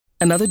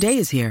Another day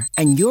is here,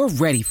 and you're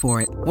ready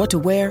for it. What to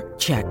wear?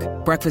 Check.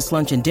 Breakfast,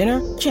 lunch, and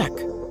dinner? Check.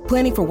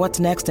 Planning for what's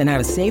next and how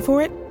to save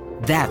for it?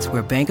 That's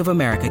where Bank of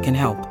America can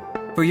help.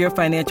 For your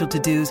financial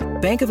to-dos,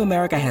 Bank of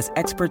America has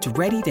experts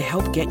ready to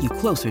help get you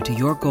closer to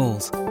your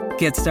goals.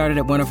 Get started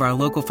at one of our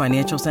local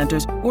financial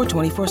centers or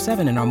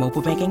 24/7 in our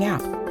mobile banking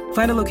app.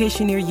 Find a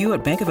location near you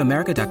at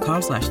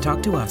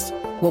bankofamerica.com/talktous.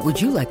 What would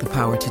you like the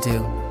power to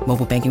do?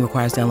 Mobile banking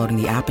requires downloading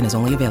the app and is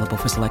only available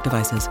for select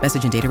devices.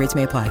 Message and data rates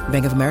may apply.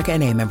 Bank of America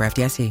N.A., member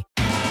FDIC.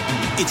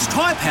 It's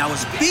Tyre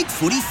Power's Big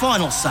Footy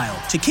Final Sale.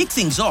 To kick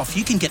things off,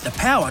 you can get the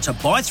power to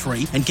buy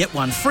 3 and get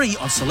 1 free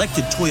on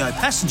selected Toyo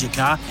passenger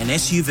car and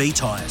SUV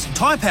tyres.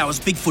 Tyre Power's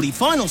Big Footy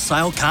Final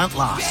Sale can't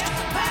last.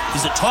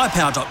 Visit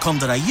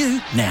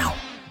tyrepower.com.au now.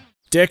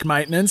 Deck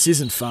maintenance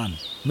isn't fun.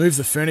 Move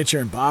the furniture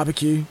and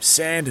barbecue,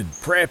 sand and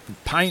prep,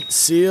 paint,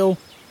 seal,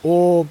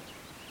 or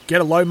get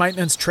a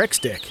low-maintenance Trex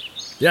deck.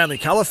 The only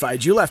colour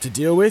fade you'll have to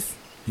deal with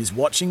is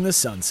watching the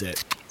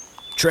sunset.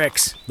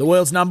 Trex, the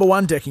world's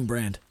 #1 decking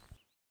brand.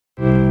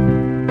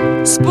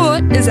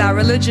 Sport is our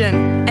religion,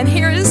 and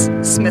here is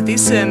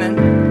Smithy's sermon.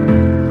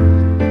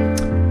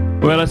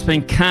 Well, it's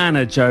been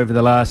carnage over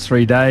the last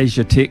 3 days.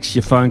 Your texts,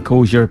 your phone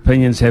calls, your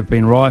opinions have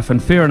been rife,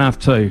 and fair enough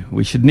too.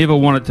 We should never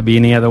want it to be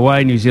any other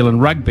way. New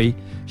Zealand rugby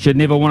should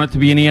never want it to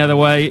be any other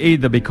way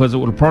either, because it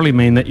will probably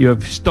mean that you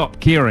have stopped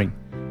caring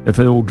if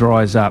it all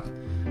dries up.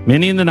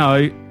 Many in the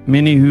know,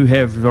 many who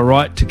have the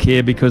right to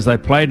care because they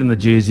played in the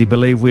jersey,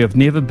 believe we have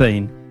never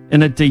been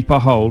in a deeper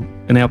hole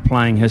in our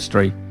playing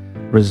history.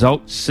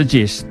 Results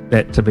suggest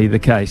that to be the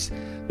case.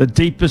 The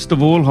deepest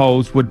of all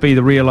holes would be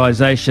the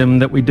realisation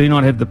that we do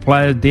not have the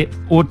player depth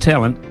or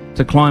talent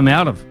to climb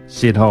out of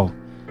said hole.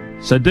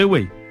 So do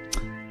we?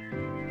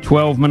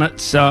 12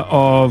 minutes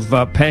of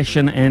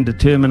passion and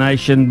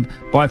determination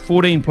by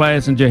 14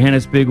 players in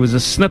Johannesburg was a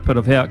snippet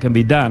of how it can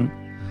be done,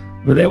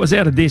 but that was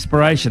out of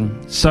desperation.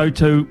 So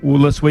too will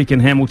this week in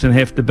Hamilton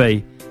have to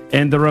be,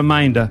 and the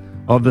remainder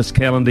of this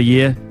calendar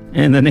year,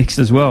 and the next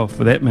as well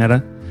for that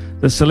matter.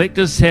 The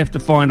selectors have to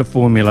find a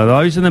formula.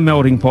 Those in the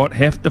melting pot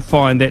have to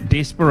find that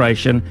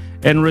desperation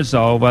and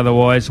resolve,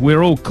 otherwise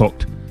we're all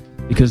cooked,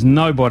 because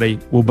nobody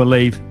will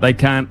believe they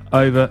can't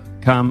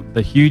overcome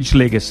the huge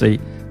legacy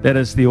that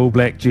is the All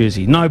Black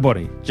jersey.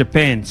 Nobody.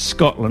 Japan,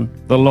 Scotland,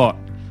 the lot.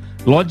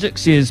 Logic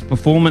says,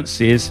 performance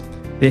says,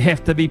 there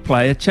have to be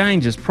player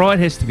changes. Pride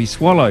has to be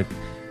swallowed.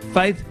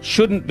 Faith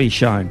shouldn't be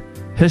shown.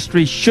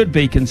 History should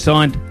be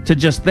consigned to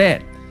just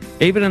that.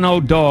 Even an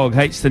old dog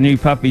hates the new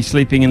puppy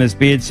sleeping in his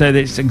bed, so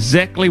that's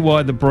exactly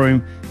why the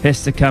broom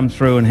has to come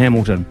through in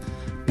Hamilton.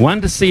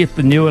 One, to see if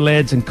the newer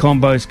lads and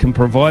combos can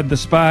provide the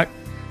spark,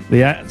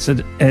 the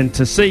answer, and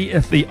to see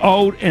if the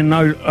old and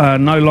no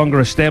longer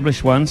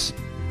established ones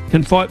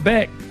can fight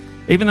back.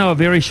 Even though a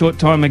very short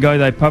time ago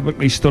they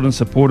publicly stood in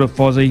support of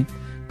Fozzie,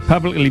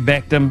 publicly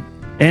backed him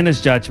and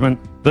his judgment,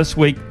 this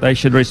week they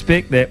should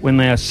respect that when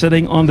they are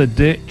sitting on the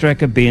dirt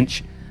tracker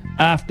bench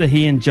after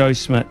he and Joe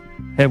Smith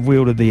have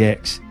wielded the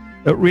axe.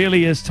 It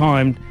really is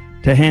time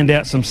to hand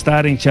out some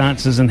starting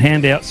chances and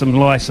hand out some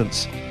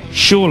licence.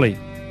 Surely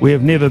we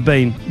have never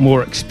been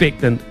more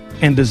expectant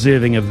and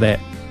deserving of that.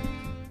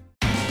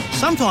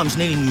 Sometimes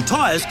needing new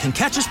tyres can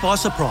catch us by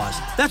surprise.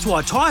 That's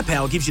why Tyre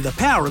Power gives you the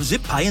power of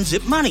Zip Pay and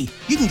Zip Money.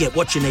 You can get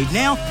what you need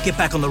now, get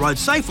back on the road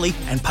safely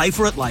and pay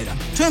for it later.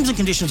 Terms and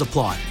conditions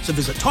apply. So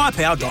visit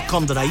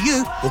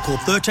tyrepower.com.au or call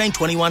 13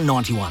 21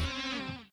 91.